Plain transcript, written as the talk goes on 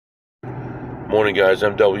Morning, guys.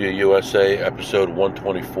 MWUSA, episode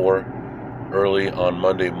 124, early on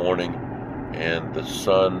Monday morning, and the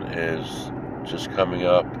sun is just coming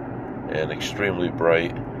up and extremely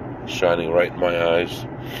bright, shining right in my eyes.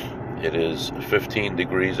 It is 15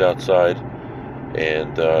 degrees outside,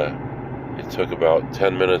 and it took about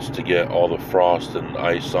 10 minutes to get all the frost and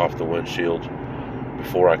ice off the windshield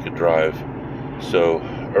before I could drive. So,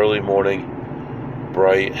 early morning,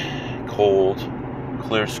 bright, cold,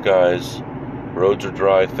 clear skies. Roads are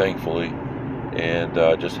dry, thankfully, and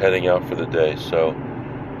just heading out for the day. So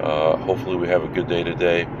hopefully we have a good day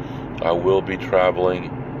today. I will be traveling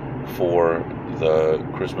for the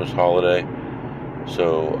Christmas holiday,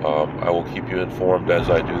 so I will keep you informed as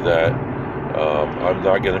I do that. I'm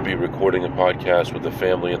not going to be recording a podcast with the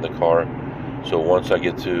family in the car, so once I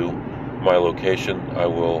get to my location, I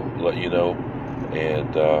will let you know,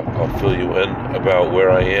 and I'll fill you in about where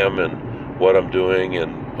I am and what I'm doing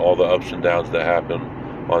and all the ups and downs that happen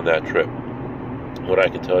on that trip. What I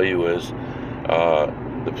can tell you is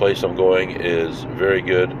the place I'm going is very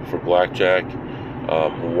good for blackjack.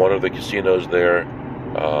 One of the casinos there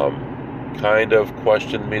kind of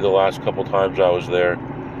questioned me the last couple times I was there,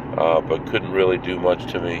 but couldn't really do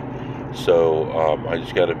much to me. So I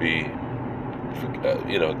just got to be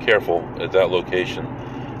careful at that location.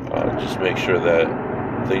 Just make sure that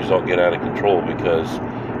things don't get out of control, because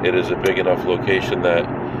it is a big enough location that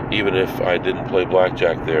even if I didn't play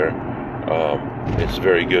blackjack there, it's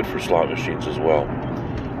very good for slot machines as well.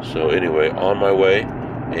 So anyway, on my way,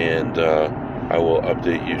 and I will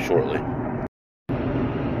update you shortly.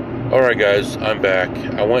 Alright guys, I'm back.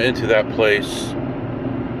 I went into that place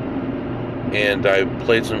and I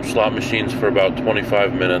played some slot machines for about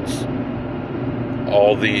 25 minutes.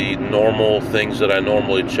 All the normal things that I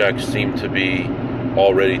normally check seem to be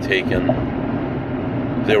already taken.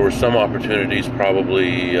 There were some opportunities,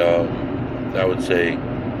 probably, I would say,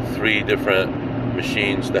 3 different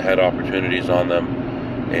machines that had opportunities on them,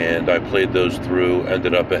 and I played those through,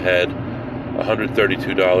 ended up ahead,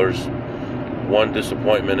 $132. One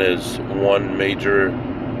disappointment is one major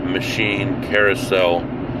machine carousel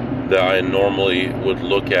that I normally would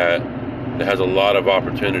look at that has a lot of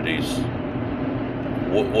opportunities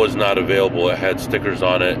was not available. It had stickers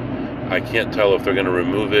on it. I can't tell if they're going to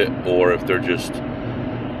remove it or if they're just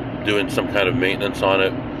doing some kind of maintenance on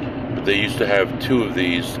it, but they used to have 2 of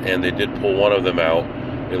these and they did pull one of them out.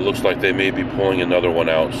 It looks like they may be pulling another one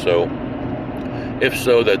out, so if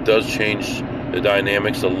so, that does change the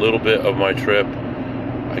dynamics a little bit of my trip.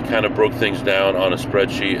 I kind of broke things down on a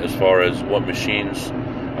spreadsheet as far as what machines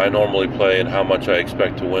I normally play and how much I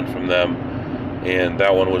expect to win from them, and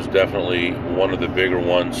that one was definitely one of the bigger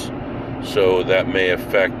ones, so that may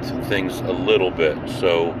affect things a little bit.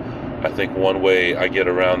 So I think one way I get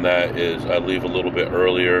around that is I leave a little bit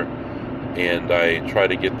earlier and I try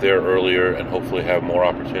to get there earlier and hopefully have more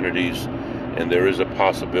opportunities. And there is a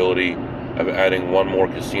possibility of adding one more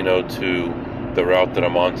casino to the route that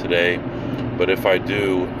I'm on today. But if I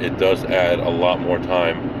do, it does add a lot more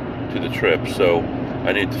time to the trip. So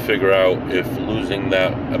I need to figure out if losing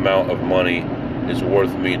that amount of money is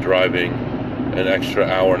worth me driving an extra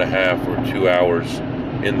hour and a half or 2 hours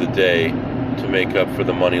in the day to make up for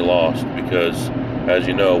the money lost, because as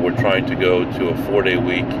you know, we're trying to go to a 4-day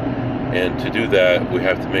week, and to do that we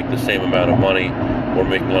have to make the same amount of money we're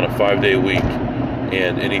making on a 5-day week,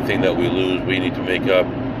 and anything that we lose we need to make up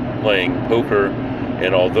playing poker.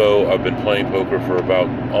 And although I've been playing poker for about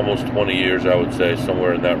almost 20 years, I would say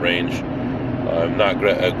somewhere in that range, I'm not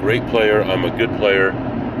a great player, I'm a good player,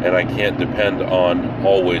 and I can't depend on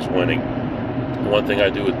always winning. One thing I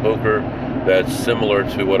do with poker that's similar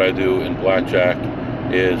to what I do in blackjack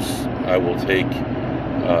is I will take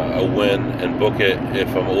a win and book it if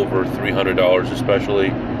I'm over $300, especially.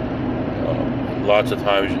 Lots of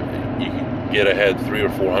times you can get ahead $300 or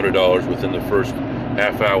 $400 within the first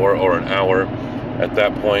half hour or an hour. At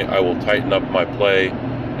that point, I will tighten up my play,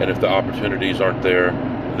 and if the opportunities aren't there,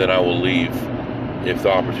 then I will leave. If the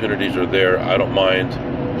opportunities are there, I don't mind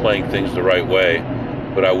playing things the right way,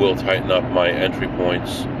 but I will tighten up my entry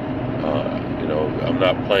points. I'm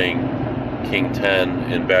not playing King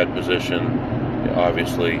 10 in bad position,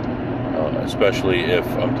 obviously, especially if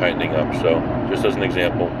I'm tightening up. So, just as an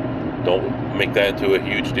example, don't make that into a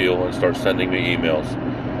huge deal and start sending me emails.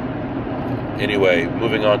 Anyway,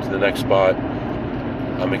 moving on to the next spot,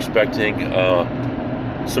 I'm expecting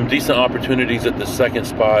some decent opportunities at the second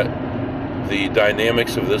spot. The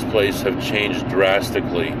dynamics of this place have changed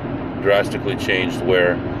drastically changed,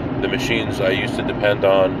 where the machines I used to depend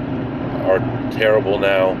on are terrible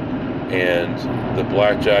now, and the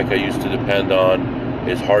blackjack I used to depend on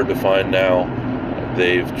is hard to find now.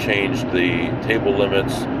 They've changed the table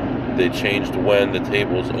limits. They changed when the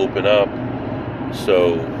tables open up.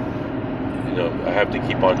 So, I have to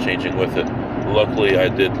keep on changing with it. Luckily, I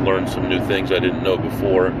did learn some new things I didn't know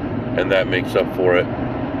before, and that makes up for it.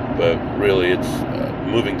 But really, it's a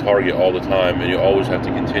moving target all the time, and you always have to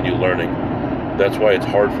continue learning. That's why it's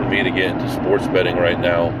hard for me to get into sports betting right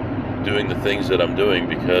now, doing the things that I'm doing,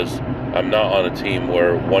 because I'm not on a team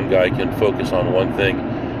where one guy can focus on one thing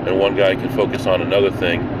and one guy can focus on another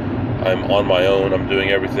thing. I'm on my own. I'm doing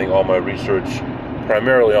everything, all my research,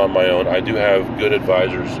 primarily on my own. I do have good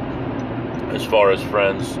advisors as far as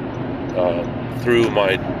friends through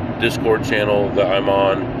my Discord channel that I'm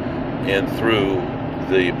on and through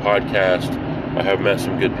the podcast. I have met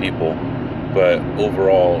some good people, but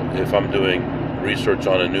overall, if I'm doing research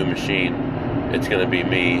on a new machine, it's going to be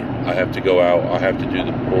me. I have to go out. I have to do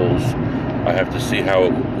the pulls. I have to see how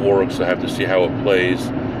it works. I have to see how it plays.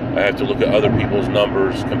 I have to look at other people's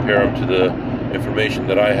numbers, compare them to the information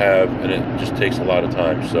that I have, and it just takes a lot of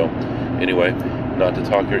time. So anyway, not to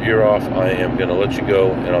talk your ear off, I am going to let you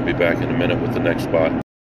go, and I'll be back in a minute with the next spot.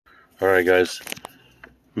 All right, guys.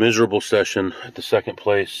 Miserable session at the second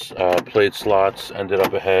place. Played slots, ended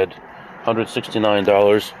up ahead,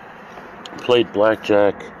 $169. Played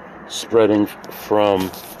blackjack, spreading from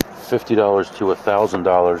 $50 to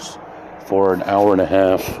 $1,000 for an hour and a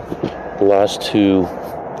half. The last two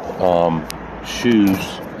shoes,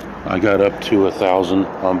 I got up to $1,000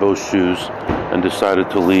 on both shoes and decided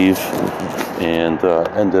to leave, and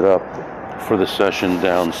ended up for the session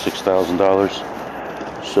down $6,000.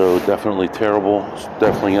 So definitely terrible. It's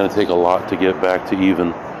definitely going to take a lot to get back to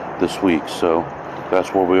even this week. So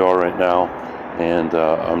that's where we are right now, and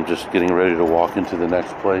I'm just getting ready to walk into the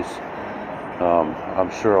next place.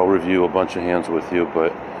 I'm sure I'll review a bunch of hands with you,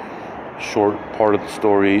 but short part of the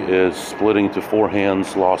story is splitting to 4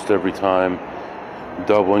 hands, lost every time,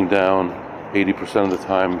 doubling down 80% of the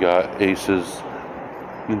time, got aces,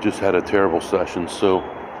 and just had a terrible session. So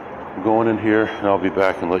I'm going in here, and I'll be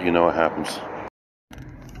back and let you know what happens.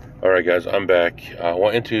 Alright guys, I'm back. I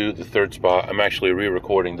went into the third spot. I'm actually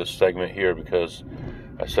re-recording this segment here because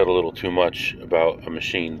I said a little too much about a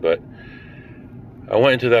machine, but I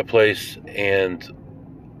went into that place, and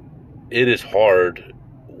it is hard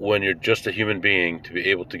when you're just a human being to be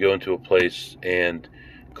able to go into a place and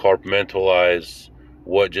compartmentalize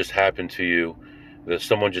what just happened to you, that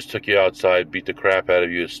someone just took you outside, beat the crap out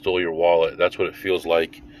of you, and stole your wallet. That's what it feels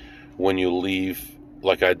like when you leave,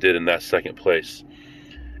 like I did in that second place.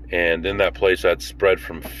 And in that place, I'd spread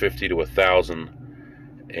from 50 to 1,000.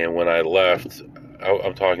 And when I left,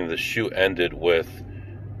 I'm talking, the shoe ended with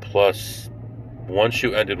one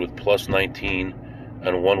shoe ended with plus 19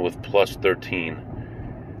 and one with plus 13.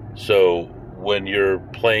 So when you're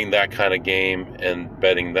playing that kind of game and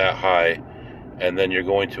betting that high, and then you're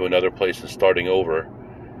going to another place and starting over,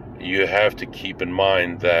 you have to keep in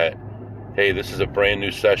mind that, hey, this is a brand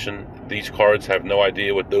new session. These cards have no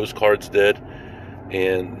idea what those cards did,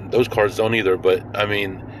 and those cards don't either. But I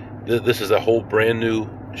mean, this is a whole brand new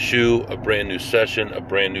shoe, a brand new session, a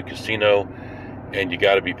brand new casino, and you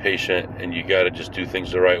got to be patient, and you got to just do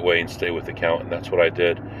things the right way and stay with the count. And that's what I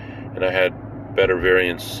did, and I had better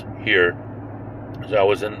variance here. So I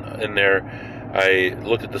was in there. I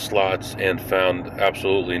looked at the slots and found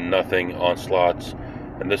absolutely nothing on slots,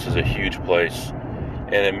 and this is a huge place.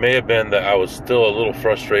 And it may have been that I was still a little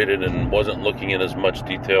frustrated and wasn't looking in as much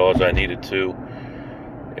detail as I needed to,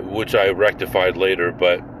 which I rectified later.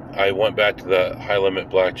 But I went back to the high limit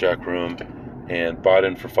blackjack room and bought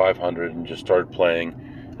in for 500 and just started playing,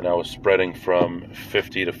 and I was spreading from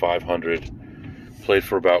 50 to 500. Played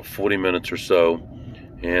for about 40 minutes or so,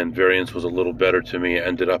 and variance was a little better to me.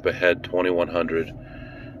 Ended up ahead 2,100.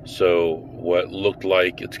 So what looked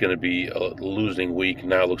like it's going to be a losing week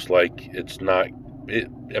now looks like it's not.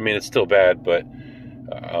 It's still bad, but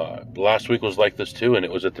last week was like this too, and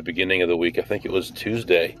it was at the beginning of the week. I think it was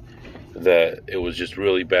Tuesday that it was just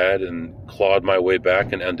really bad, and clawed my way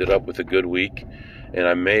back and ended up with a good week. And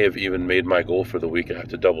I may have even made my goal for the week. I have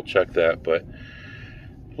to double check that, but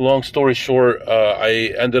long story short,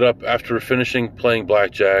 I ended up, after finishing playing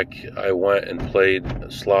blackjack, I went and played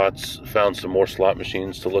slots, found some more slot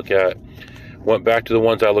machines to look at, went back to the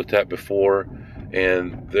ones I looked at before,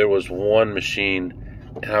 and there was one machine,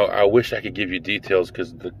 and I wish I could give you details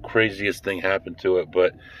because the craziest thing happened to it,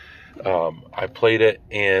 but I played it,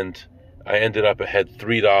 and I ended up ahead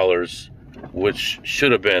 $3, which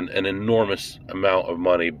should have been an enormous amount of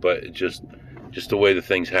money, but just the way the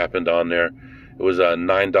things happened on there. It was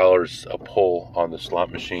 $9 a pull on the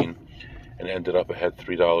slot machine, and ended up ahead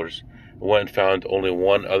 $3. I went and found only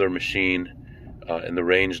one other machine in the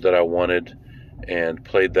range that I wanted, and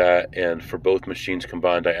played that. And for both machines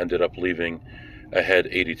combined, I ended up leaving ahead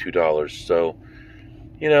 $82. So,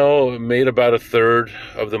 made about a third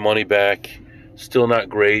of the money back. Still not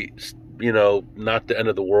great. Not the end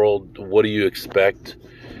of the world. What do you expect?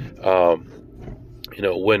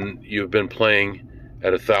 When you've been playing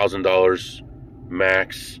at $1,000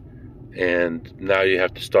 max and now you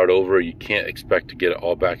have to start over, you can't expect to get it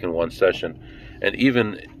all back in one session. And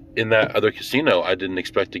even in that other casino, I didn't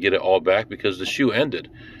expect to get it all back because the shoe ended.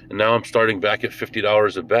 And now I'm starting back at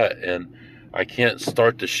 $50 a bet, and I can't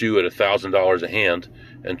start the shoe at $1,000 a hand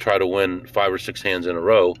and try to win 5 or 6 hands in a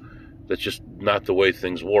row. That's just not the way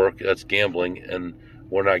things work. That's gambling, and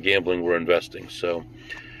we're not gambling, we're investing. So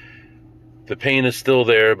the pain is still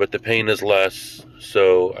there, but the pain is less.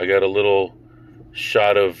 So I got a little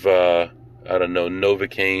shot of,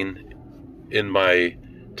 Novocaine in my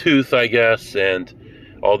tooth, I guess. And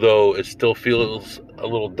although it still feels a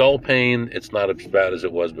little dull pain, it's not as bad as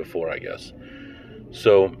it was before, I guess.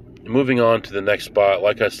 So moving on to the next spot,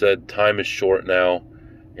 like I said, time is short now.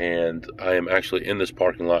 And I am actually in this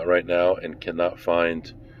parking lot right now and cannot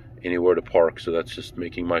find anywhere to park. So that's just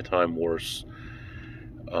making my time worse.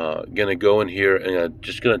 Gonna go in here and I'm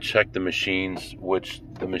just gonna check the machines, which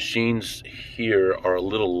the machines here are a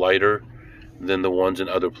little lighter than the ones in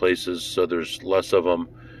other places, so there's less of them.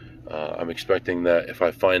 I'm expecting that if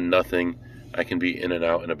I find nothing, I can be in and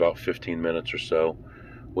out in about 15 minutes or so,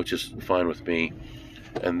 which is fine with me.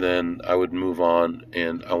 And then I would move on,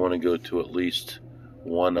 and I want to go to at least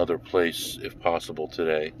one other place if possible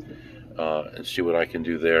today, and see what I can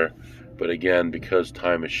do there. But again, because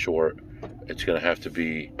time is short, it's going to have to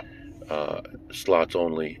be slots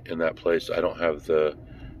only in that place. I don't have the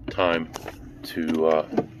time to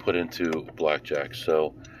put into blackjack.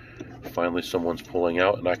 So finally someone's pulling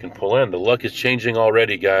out and I can pull in. The luck is changing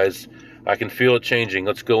already, guys. I can feel it changing.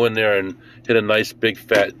 Let's go in there and hit a nice big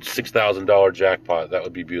fat $6,000 jackpot. That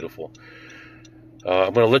would be beautiful.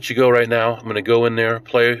 I'm going to let you go right now. I'm going to go in there,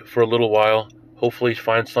 play for a little while, hopefully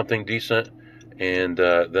find something decent, and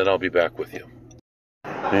then I'll be back with you.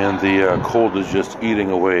 And the cold is just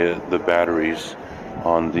eating away at the batteries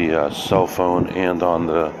on the cell phone and on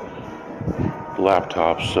the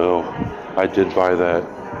laptop. So I did buy that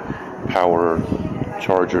power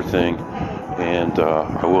charger thing, and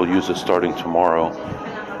I will use it starting tomorrow.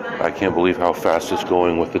 I can't believe how fast it's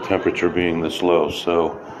going with the temperature being this low.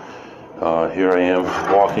 So here I am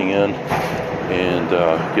walking in and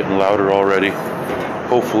getting louder already.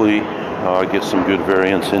 Hopefully get some good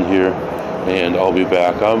variance in here, and I'll be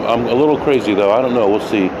back. I'm a little crazy though. I don't know. We'll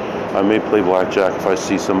see. I may play blackjack if I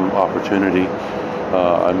see some opportunity.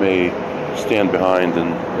 I may stand behind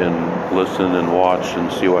and listen and watch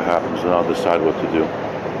and see what happens, and I'll decide what to do.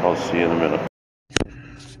 I'll see you in a minute.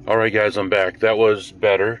 All right, guys, I'm back. That was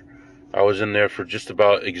better. I was in there for just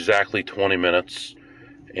about exactly 20 minutes,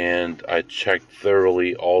 and I checked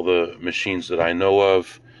thoroughly all the machines that I know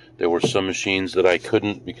of. There were some machines that I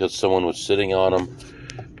couldn't because someone was sitting on them,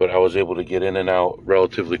 but I was able to get in and out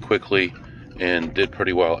relatively quickly and did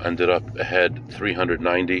pretty well. Ended up ahead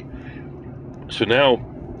 390. So now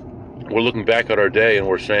we're looking back at our day and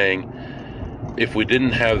we're saying, if we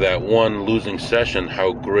didn't have that one losing session,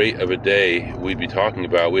 how great of a day we'd be talking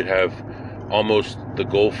about. We'd have almost the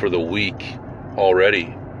goal for the week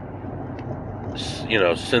already,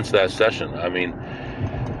 since that session. I mean,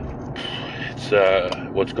 it's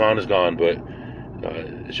what's gone is gone, but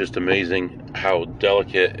it's just amazing how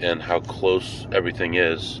delicate and how close everything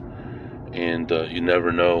is, and you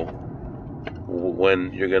never know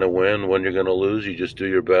when you're going to win, when you're going to lose. You just do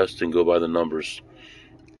your best and go by the numbers.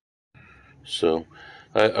 So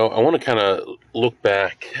I want to kind of look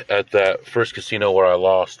back at that first casino where I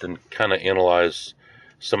lost and kind of analyze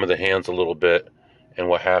some of the hands a little bit and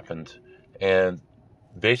what happened. And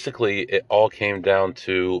basically it all came down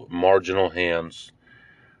to marginal hands,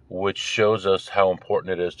 which shows us how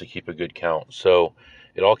important it is to keep a good count. So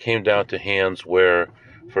it all came down to hands where,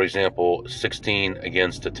 for example, 16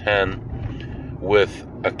 against a 10 with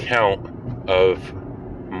a count of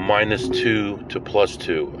 -2 to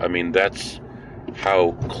 +2. I mean, that's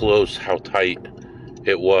how close, how tight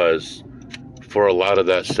it was for a lot of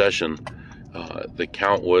that session. The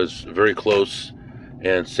count was very close,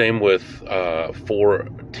 and same with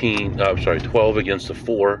 12 against a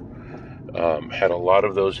 4. Had a lot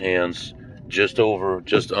of those hands just over,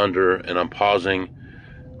 just under, and I'm pausing,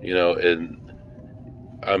 and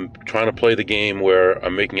I'm trying to play the game where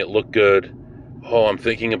I'm making it look good. Oh, I'm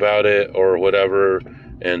thinking about it or whatever,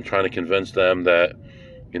 and trying to convince them that,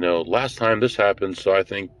 last time this happened, so I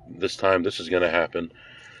think this time this is going to happen,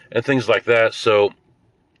 and things like that. So,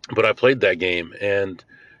 but I played that game, and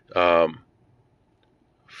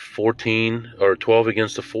 14 or 12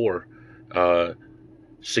 against a 4,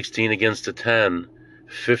 16 against a 10,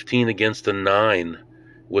 15 against a 9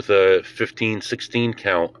 with a 15-16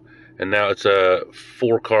 count, and now it's a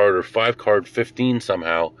 4-card or 5-card 15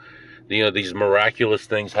 somehow. These miraculous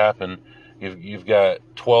things happen. You've got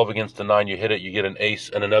 12 against a 9, you hit it, you get an ace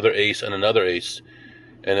and another ace and another ace,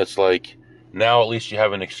 and it's like, now at least you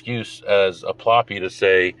have an excuse as a ploppy to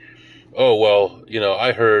say, oh, well,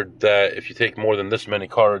 I heard that if you take more than this many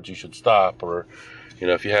cards, you should stop. Or,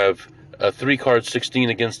 if you have a 3-card 16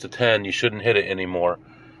 against a 10, you shouldn't hit it anymore.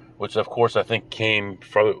 Which, of course, I think came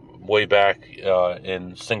from way back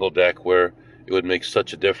in single deck, where it would make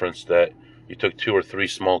such a difference that you took 2 or 3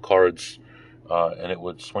 small cards and it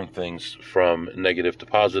would swing things from negative to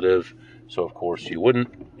positive. So, of course, you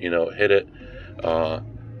wouldn't, hit it.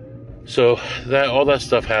 So all that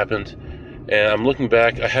stuff happened. And I'm looking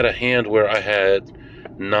back, I had a hand where I had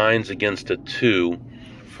 9s against a 2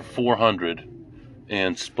 for 400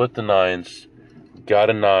 and split the 9s, got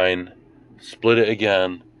a 9, split it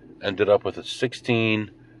again, ended up with a 16,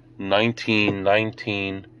 19,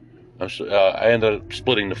 19. I ended up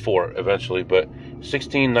splitting the 4 eventually, but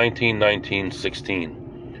 16, 19, 19,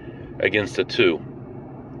 16 against a 2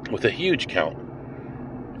 with a huge count.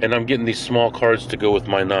 And I'm getting these small cards to go with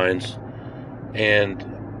my 9s, and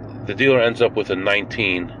the dealer ends up with a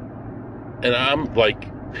 19, and I'm like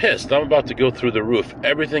pissed. I'm about to go through the roof.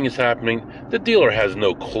 Everything is happening. The dealer has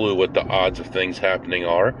no clue what the odds of things happening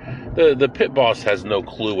are. The pit boss has no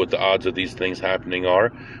clue what the odds of these things happening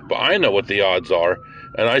are, but I know what the odds are,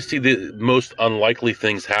 and I see the most unlikely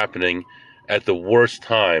things happening at the worst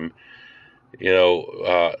time.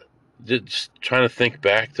 Just trying to think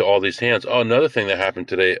back to all these hands. Oh, another thing that happened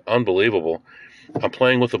today, unbelievable. I'm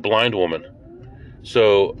playing with a blind woman.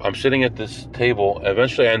 So I'm sitting at this table.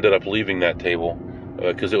 Eventually I ended up leaving that table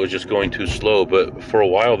because it was just going too slow. But for a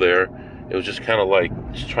while there, it was just kind of like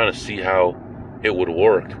just trying to see how it would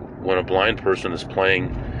work when a blind person is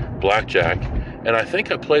playing blackjack. And I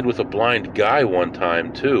think I played with a blind guy one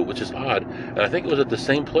time too, which is odd. And I think it was at the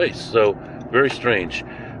same place. So very strange.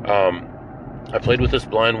 I played with this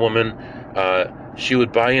blind woman. She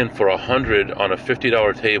would buy in for $100 on a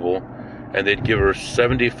 $50 table, and they'd give her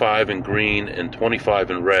 75 in green and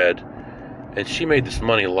 25 in red, and she made this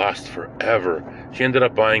money last forever. She ended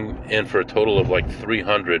up buying in for a total of like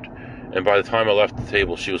 $300, and by the time I left the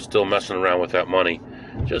table, she was still messing around with that money.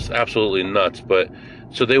 Just absolutely nuts. But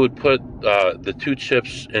so they would put the 2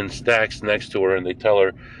 chips in stacks next to her, and they tell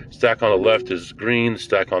her stack on the left is green,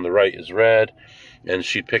 stack on the right is red, and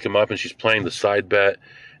she'd pick them up, and she's playing the side bet.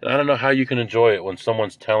 And I don't know how you can enjoy it when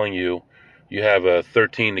someone's telling you you have a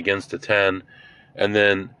 13 against a 10, and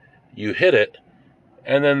then you hit it,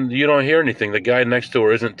 and then you don't hear anything. The guy next to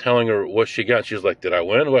her isn't telling her what she got. She's like, did I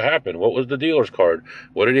win? What happened? What was the dealer's card?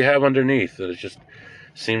 What did he have underneath? And it just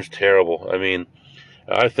seems terrible. I mean,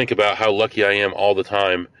 I think about how lucky I am all the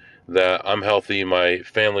time that I'm healthy, my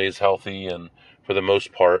family is healthy, and for the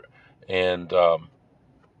most part, and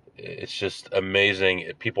it's just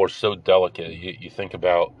amazing. People are so delicate. You think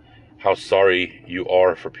about how sorry you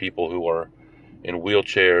are for people who are in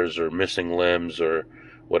wheelchairs or missing limbs or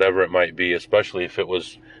whatever it might be, especially if it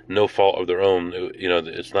was no fault of their own.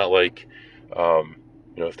 It's not like,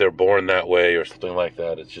 if they're born that way or something like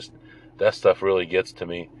that. It's just, that stuff really gets to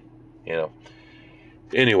me,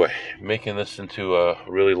 Anyway, making this into a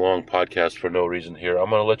really long podcast for no reason here. I'm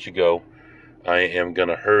going to let you go. I am going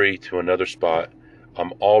to hurry to another spot.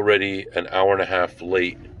 I'm already an hour and a half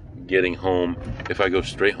late getting home if I go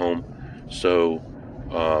straight home. So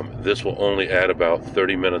this will only add about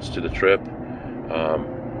 30 minutes to the trip.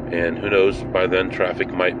 And who knows, by then traffic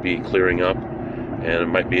might be clearing up and I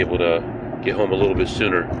might be able to get home a little bit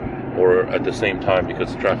sooner or at the same time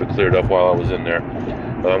because the traffic cleared up while I was in there.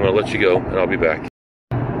 I'm going to let you go and I'll be back.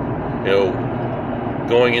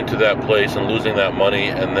 Going into that place and losing that money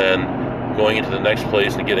and then going into the next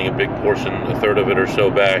place and getting a big portion, a third of it or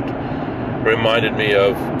so back, reminded me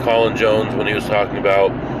of Colin Jones when he was talking about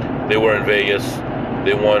they were in Vegas.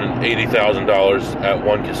 They won $80,000 at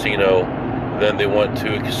one casino. Then they went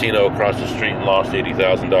to a casino across the street and lost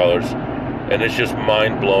 $80,000. And it's just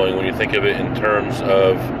mind-blowing when you think of it in terms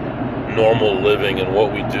of normal living and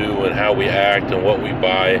what we do and how we act and what we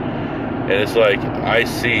buy. And it's like, I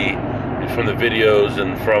see from the videos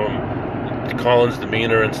and from Colin's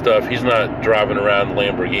demeanor and stuff, he's not driving around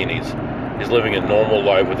Lamborghinis. He's living a normal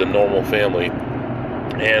life with a normal family.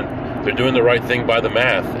 And they're doing the right thing by the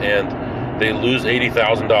math. And they lose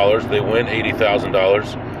 $80,000. They win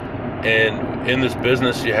 $80,000. And in this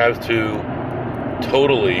business, you have to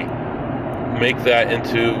totally make that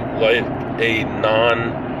into like a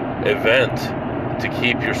non-event to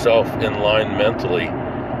keep yourself in line mentally.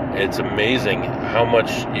 It's amazing how much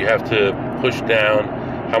you have to push down,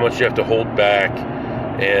 how much you have to hold back.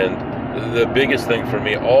 And the biggest thing for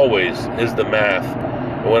me always is the math.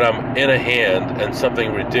 When I'm in a hand and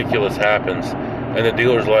something ridiculous happens, and the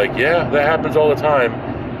dealer's like, yeah, that happens all the time.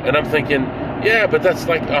 And I'm thinking, yeah, but that's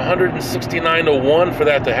like 169 to 1 for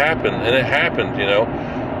that to happen. And it happened, you know.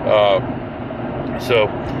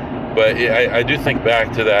 But I do think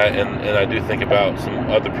back to that, and I do think about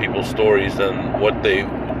some other people's stories and what they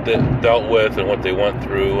dealt with and what they went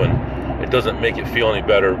through. And it doesn't make it feel any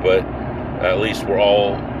better, but at least we're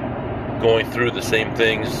all going through the same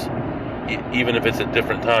things. Even if it's at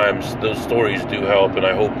different times, those stories do help, and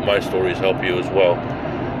I hope my stories help you as well.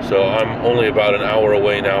 So I'm only about an hour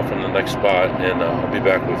away now from the next spot, and I'll be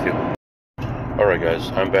back with you. Alright guys,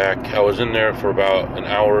 I'm back. I was in there for about an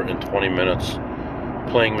hour and 20 minutes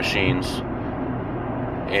playing machines,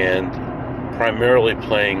 and primarily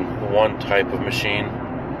playing one type of machine,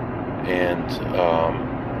 and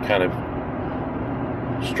kind of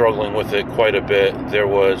struggling with it quite a bit. There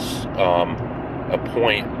was a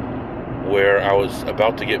point where I was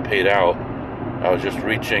about to get paid out. I was just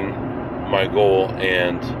reaching my goal,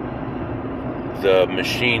 and the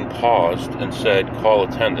machine paused and said, call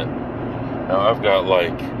attendant. Now I've got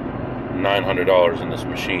like $900 in this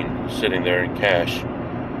machine sitting there in cash.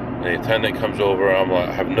 And the attendant comes over,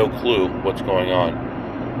 I have no clue what's going on.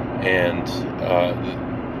 And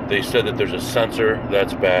they said that there's a sensor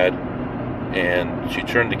that's bad, and she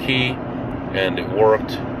turned the key and it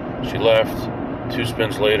worked. She left. 2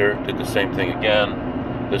 spins later, did the same thing again.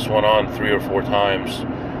 This went on 3 or 4 times.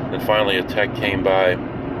 Then finally a tech came by,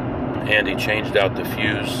 and he changed out the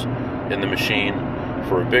fuse in the machine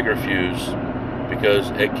for a bigger fuse,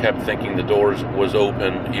 because it kept thinking the door was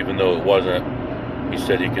open even though it wasn't. He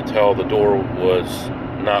said he could tell the door was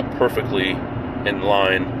not perfectly in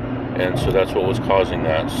line, and so that's what was causing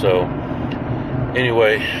that. So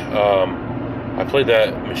anyway, I played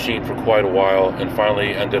that machine for quite a while, and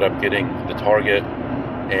finally ended up getting the target,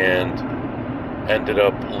 and ended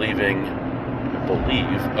up leaving, I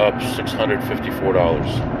believe, up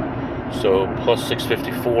 $654. So plus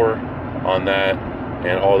 $654 on that,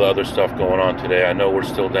 and all the other stuff going on today. I know we're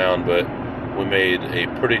still down, but we made a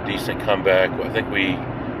pretty decent comeback. I think we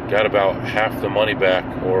got about half the money back,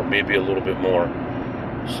 or maybe a little bit more.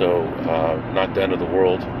 So not the end of the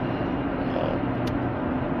world.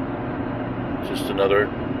 Just another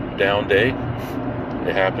down day.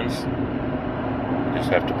 It happens. You just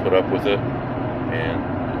have to put up with it. And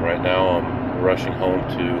right now I'm rushing home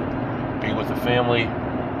to be with the family.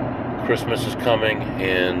 Christmas is coming,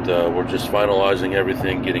 and we're just finalizing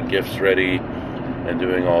everything, getting gifts ready and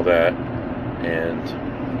doing all that. And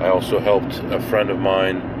I also helped a friend of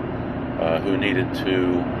mine who needed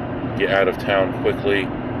to get out of town quickly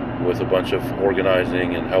with a bunch of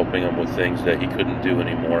organizing and helping him with things that he couldn't do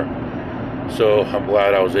anymore. So I'm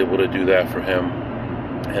glad I was able to do that for him,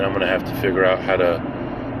 and I'm going to have to figure out how to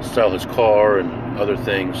sell his car and other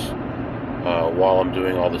things while I'm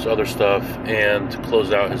doing all this other stuff, and to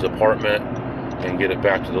close out his apartment and get it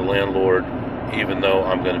back to the landlord, even though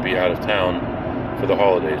I'm going to be out of town for the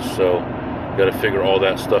holidays. So got to figure all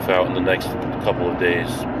that stuff out in the next couple of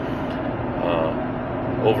days.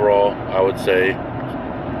 Overall, I would say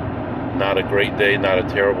not a great day, not a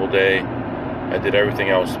terrible day. I did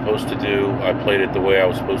everything I was supposed to do. I played it the way I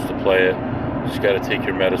was supposed to play it. Just got to take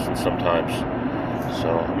your medicine sometimes. So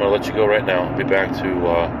I'm going to let you go right now. I'll be back to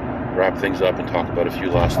wrap things up and talk about a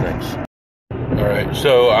few last things. All right,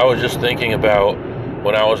 so I was just thinking about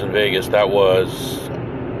when I was in Vegas. That was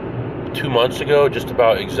 2 months ago, just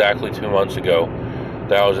about exactly 2 months ago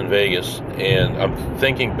that I was in Vegas. And I'm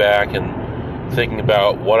thinking back and thinking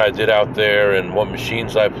about what I did out there and what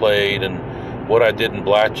machines I played and what I did in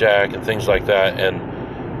blackjack and things like that. And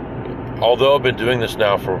although I've been doing this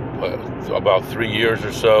now for about 3 years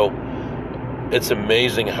or so, it's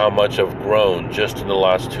amazing how much I've grown just in the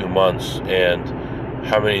last 2 months, and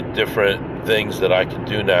how many different things that I can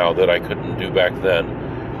do now that I couldn't do back then.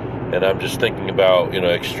 And I'm just thinking about,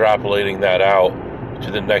 extrapolating that out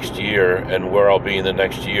to the next year and where I'll be in the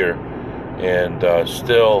next year, and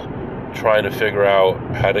still trying to figure out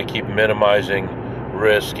how to keep minimizing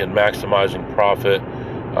risk and maximizing profit.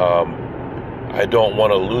 I don't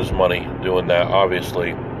want to lose money doing that,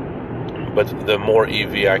 obviously, but the more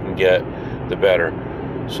EV I can get, the better.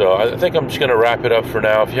 So I think I'm just going to wrap it up for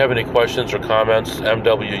now. If you have any questions or comments,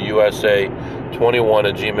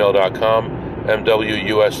 mwusa21@gmail.com,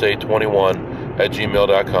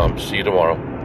 mwusa21@gmail.com. See you tomorrow.